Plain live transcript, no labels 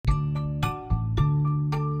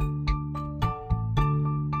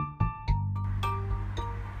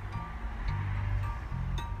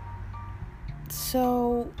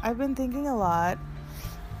So I've been thinking a lot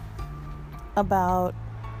about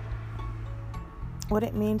what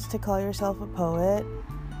it means to call yourself a poet,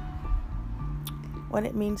 what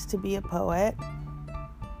it means to be a poet,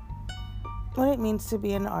 what it means to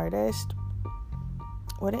be an artist,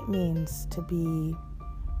 what it means to be,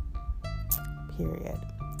 period.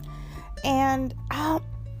 And,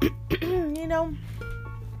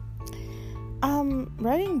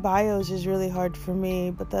 writing bios is really hard for me,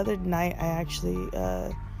 but the other night I actually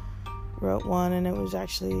wrote one, and it was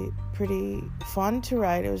actually pretty fun to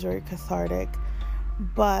write. It was very cathartic,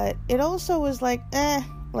 but it also was like, I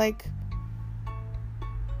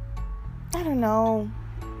don't know,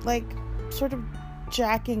 sort of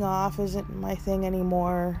jacking off isn't my thing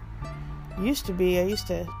anymore. Used to be. I used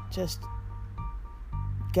to just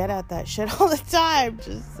get at that shit all the time,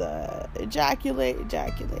 just ejaculate.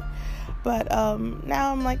 But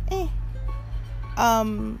now I'm like,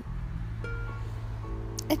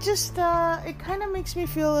 it just it kind of makes me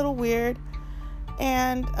feel a little weird.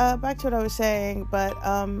 And back to what I was saying, but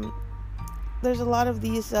there's a lot of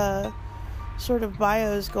these sort of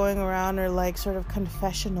bios going around, or sort of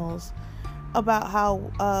confessionals about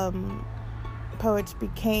how poets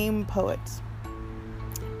became poets.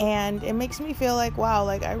 And it makes me feel like, wow,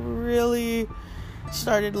 I really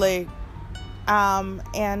started late.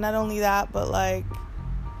 And not only that, but I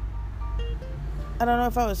don't know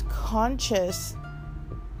if I was conscious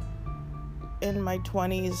in my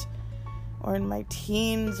 20s or in my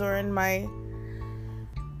teens or in my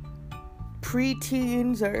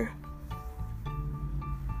pre-teens, or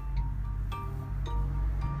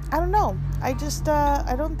I don't know. I just,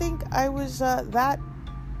 I don't think I was that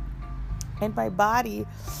in my body,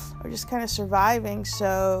 or just kind of surviving.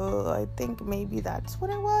 So I think maybe that's what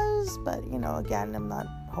it was. But, again, I'm not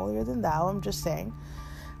holier than thou. I'm just saying.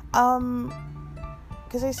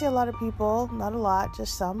 Because I see a lot of people, not a lot,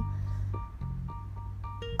 just some,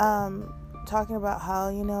 talking about how,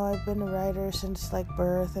 I've been a writer since,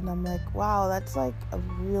 birth. And I'm like, wow, that's, a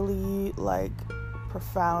really,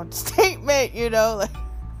 profound statement,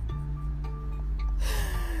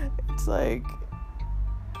 It's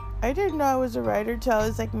I didn't know I was a writer till I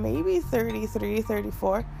was maybe 33,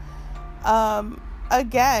 34.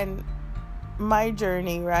 Again, my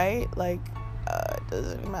journey, right? It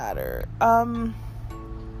doesn't matter.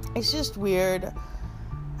 It's just weird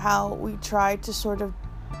how we try to sort of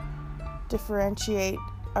differentiate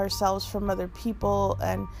ourselves from other people,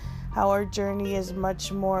 and how our journey is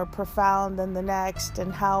much more profound than the next,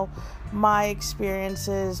 and how my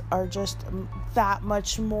experiences are just that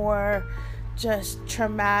much more just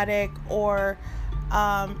traumatic, or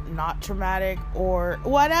not traumatic, or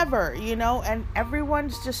whatever, and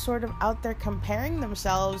everyone's just sort of out there comparing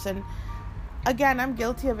themselves. And again, I'm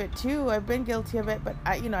guilty of it too. I've been guilty of it, but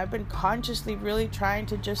I've been consciously really trying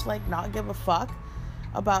to just not give a fuck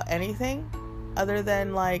about anything other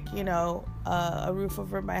than a roof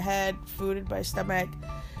over my head, food in my stomach,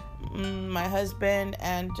 my husband,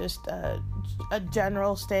 and just a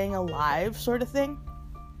general staying alive sort of thing,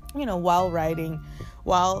 while writing,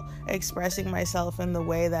 while expressing myself in the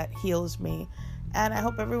way that heals me. And I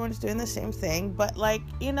hope everyone's doing the same thing, but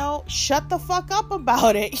shut the fuck up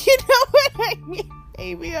about it. You know what I mean?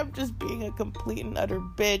 Maybe I'm just being a complete and utter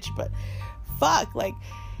bitch, but fuck,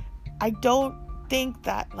 I don't think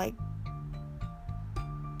that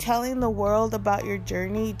telling the world about your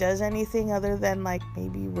journey does anything other than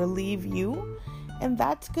maybe relieve you, and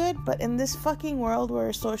that's good. But in this fucking world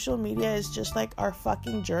where social media is just our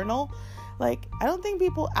fucking journal, I don't think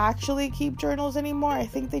people actually keep journals anymore. I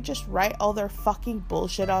think they just write all their fucking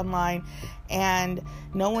bullshit online, and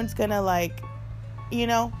no one's gonna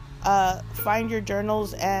find your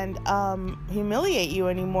journals and humiliate you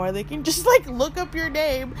anymore. They can just look up your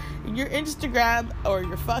name in your Instagram or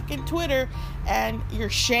your fucking Twitter, and your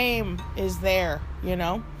shame is there,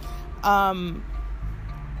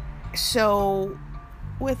 So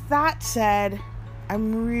with that said,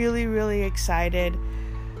 I'm really, really excited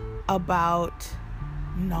about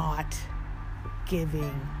not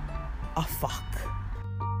giving a fuck.